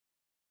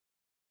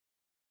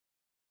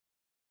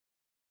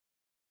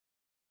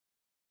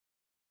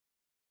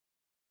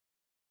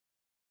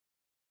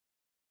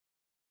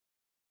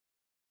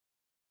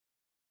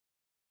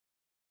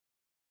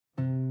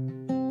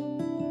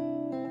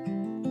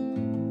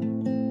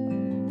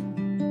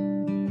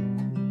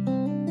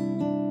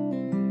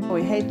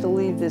We hate to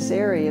leave this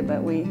area,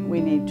 but we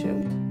need to.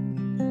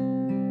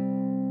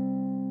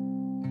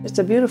 It's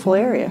a beautiful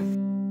area.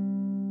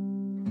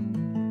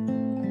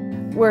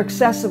 We're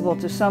accessible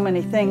to so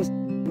many things.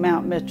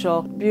 Mount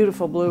Mitchell,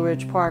 beautiful Blue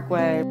Ridge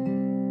Parkway,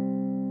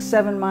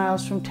 7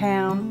 miles from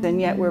town, and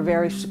yet we're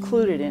very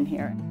secluded in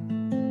here.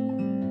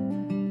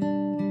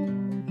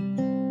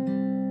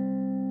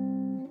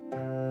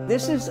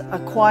 This is a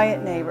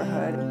quiet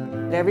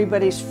neighborhood.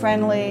 Everybody's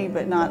friendly,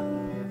 but not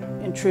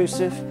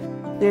intrusive.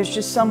 There's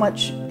just so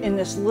much in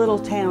this little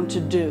town to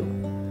do.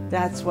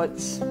 That's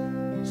what's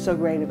so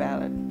great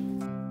about it.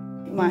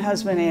 My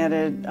husband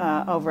added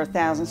over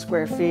 1,000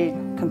 square feet,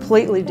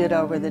 completely did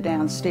over the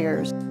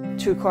downstairs.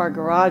 2-car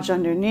garage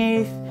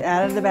underneath,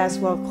 added the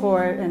basketball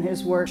court and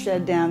his work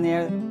shed down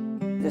there.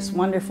 This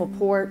wonderful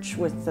porch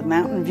with the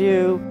mountain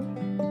view.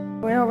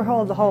 We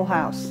overhauled the whole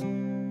house.